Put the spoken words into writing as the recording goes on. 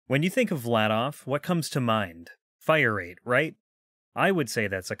When you think of Vladof, what comes to mind? Fire rate, right? I would say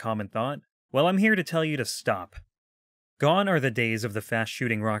that's a common thought. Well, I'm here to tell you to stop. Gone are the days of the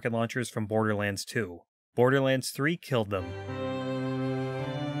fast-shooting rocket launchers from Borderlands 2. Borderlands 3 killed them.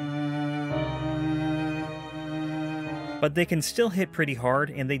 But they can still hit pretty hard,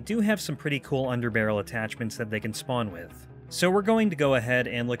 and they do have some pretty cool underbarrel attachments that they can spawn with. So we're going to go ahead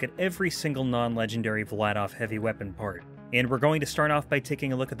and look at every single non-legendary Vladof Heavy Weapon part. And we're going to start off by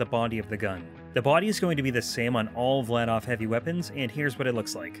taking a look at the body of the gun. The body is going to be the same on all Vladof Heavy Weapons, and here's what it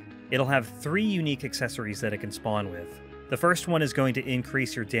looks like. It'll have 3 unique accessories that it can spawn with. The first one is going to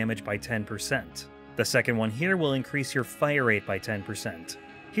increase your damage by 10%. The second one here will increase your fire rate by 10%.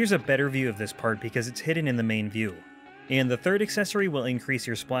 Here's a better view of this part because it's hidden in the main view. And the third accessory will increase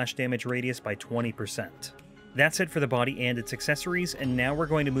your splash damage radius by 20%. That's it for the body and its accessories, and now we're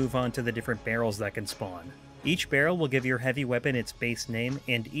going to move on to the different barrels that can spawn. Each barrel will give your heavy weapon its base name,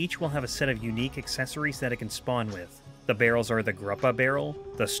 and each will have a set of unique accessories that it can spawn with. The barrels are the Gruppa barrel,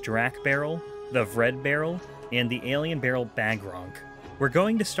 the Strack barrel, the Vred barrel, and the alien barrel Bagronk. We're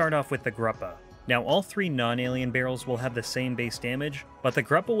going to start off with the Gruppa. Now all 3 non-alien barrels will have the same base damage, but the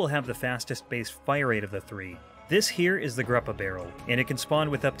Gruppa will have the fastest base fire rate of the 3. This here is the Gruppa barrel, and it can spawn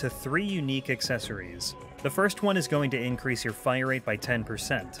with up to 3 unique accessories. The first one is going to increase your fire rate by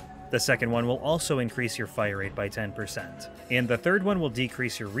 10%. The second one will also increase your fire rate by 10%, and the third one will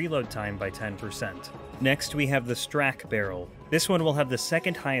decrease your reload time by 10%. Next, we have the Strack barrel. This one will have the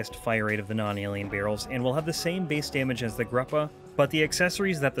second highest fire rate of the non-alien barrels, and will have the same base damage as the Gruppa, but the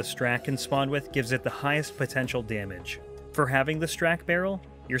accessories that the Strack can spawn with gives it the highest potential damage. For having the Strack barrel,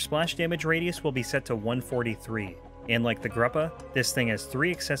 your splash damage radius will be set to 143, and like the Gruppa, this thing has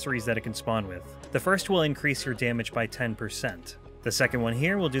 3 accessories that it can spawn with. The first will increase your damage by 10%. The second one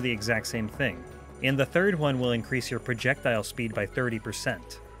here will do the exact same thing, and the third one will increase your projectile speed by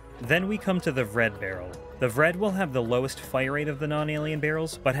 30%. Then we come to the Vred barrel. The Vred will have the lowest fire rate of the non-alien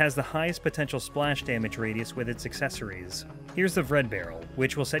barrels, but has the highest potential splash damage radius with its accessories. Here's the Vred barrel,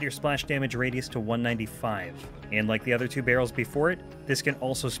 which will set your splash damage radius to 195, and like the other 2 barrels before it, this can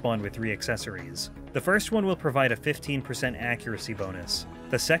also spawn with 3 accessories. The first one will provide a 15% accuracy bonus.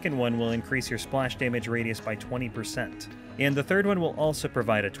 The second one will increase your splash damage radius by 20%, and the third one will also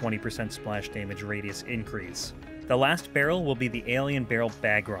provide a 20% splash damage radius increase. The last barrel will be the alien barrel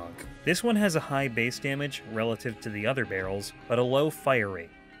Bagronk. This one has a high base damage relative to the other barrels, but a low fire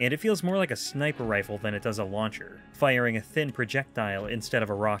rate, and it feels more like a sniper rifle than it does a launcher, firing a thin projectile instead of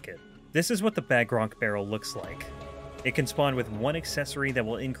a rocket. This is what the Bagronk barrel looks like. It can spawn with 1 accessory that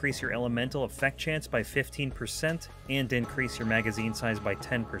will increase your elemental effect chance by 15% and increase your magazine size by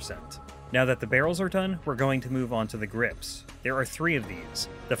 10%. Now that the barrels are done, we're going to move on to the grips. There are 3 of these.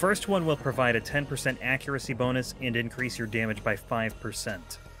 The first one will provide a 10% accuracy bonus and increase your damage by 5%.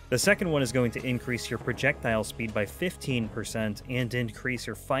 The second one is going to increase your projectile speed by 15% and increase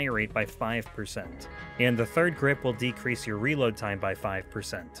your fire rate by 5%. And the third grip will decrease your reload time by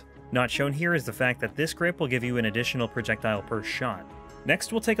 5%. Not shown here is the fact that this grip will give you an additional projectile per shot.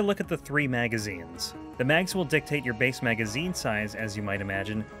 Next, we'll take a look at the 3 magazines. The mags will dictate your base magazine size, as you might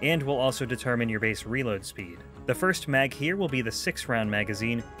imagine, and will also determine your base reload speed. The first mag here will be the 6-round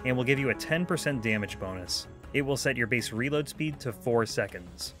magazine, and will give you a 10% damage bonus. It will set your base reload speed to 4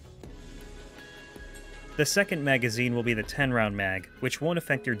 seconds. The second magazine will be the 10-round mag, which won't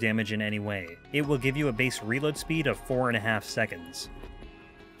affect your damage in any way. It will give you a base reload speed of 4.5 seconds.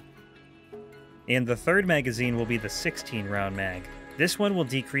 And the third magazine will be the 16-round mag. This one will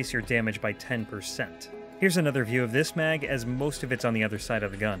decrease your damage by 10%. Here's another view of this mag, as most of it's on the other side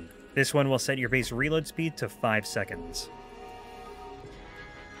of the gun. This one will set your base reload speed to 5 seconds.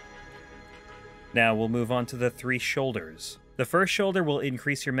 Now we'll move on to the 3 shoulders. The first shoulder will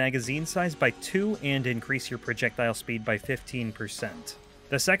increase your magazine size by 2 and increase your projectile speed by 15%.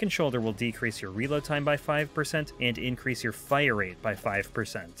 The second shoulder will decrease your reload time by 5% and increase your fire rate by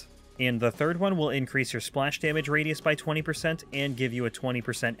 5%. And the third one will increase your splash damage radius by 20% and give you a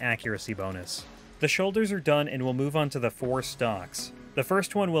 20% accuracy bonus. The shoulders are done, and we'll move on to the 4 stocks. The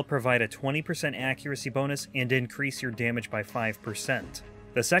first one will provide a 20% accuracy bonus and increase your damage by 5%.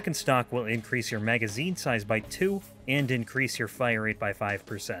 The second stock will increase your magazine size by 2 and increase your fire rate by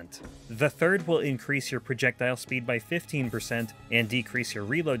 5%. The third will increase your projectile speed by 15% and decrease your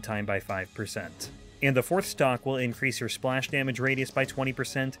reload time by 5%. And the fourth stock will increase your splash damage radius by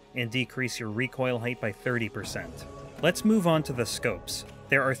 20% and decrease your recoil height by 30%. Let's move on to the scopes.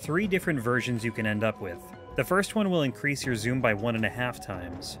 There are 3 different versions you can end up with. The first one will increase your zoom by 1.5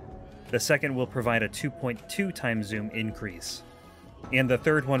 times. The second will provide a 2.2 times zoom increase. And the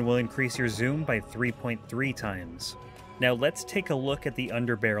third one will increase your zoom by 3.3 times. Now let's take a look at the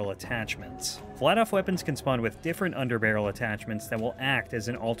underbarrel attachments. Vladof weapons can spawn with different underbarrel attachments that will act as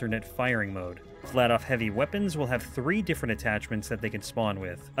an alternate firing mode. Vladof Heavy Weapons will have 3 different attachments that they can spawn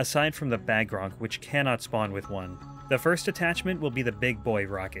with, aside from the Bagronk, which cannot spawn with one. The first attachment will be the Big Boy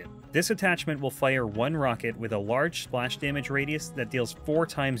rocket. This attachment will fire 1 rocket with a large splash damage radius that deals 4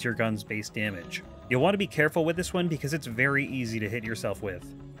 times your gun's base damage. You'll want to be careful with this one because it's very easy to hit yourself with.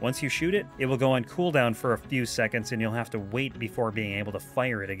 Once you shoot it, it will go on cooldown for a few seconds and you'll have to wait before being able to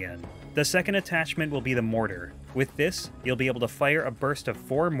fire it again. The second attachment will be the mortar. With this, you'll be able to fire a burst of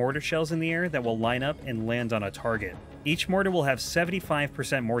 4 mortar shells in the air that will line up and land on a target. Each mortar will have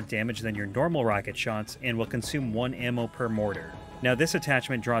 75% more damage than your normal rocket shots and will consume 1 ammo per mortar. Now this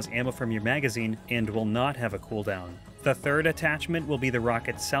attachment draws ammo from your magazine and will not have a cooldown. The third attachment will be the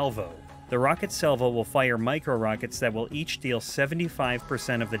rocket salvo. The rocket salvo will fire micro rockets that will each deal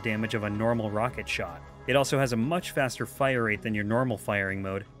 75% of the damage of a normal rocket shot. It also has a much faster fire rate than your normal firing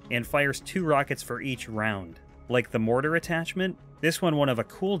mode, and fires 2 rockets for each round. Like the mortar attachment, this one won't have a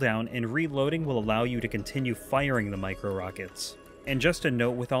cooldown, and reloading will allow you to continue firing the micro rockets. And just a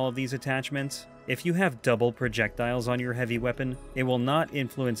note with all of these attachments, if you have double projectiles on your heavy weapon, it will not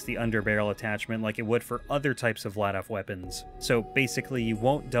influence the underbarrel attachment like it would for other types of Vladof weapons. So basically you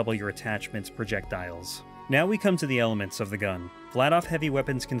won't double your attachment's projectiles. Now we come to the elements of the gun. Vladof Heavy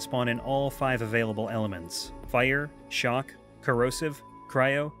Weapons can spawn in all 5 available elements: fire, shock, corrosive,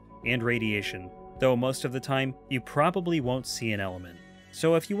 cryo, and radiation. Though most of the time, you probably won't see an element.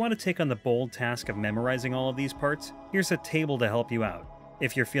 So if you want to take on the bold task of memorizing all of these parts, here's a table to help you out.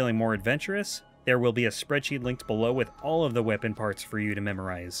 If you're feeling more adventurous, there will be a spreadsheet linked below with all of the weapon parts for you to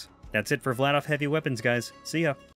memorize. That's it for Vladof Heavy Weapons, guys. See ya!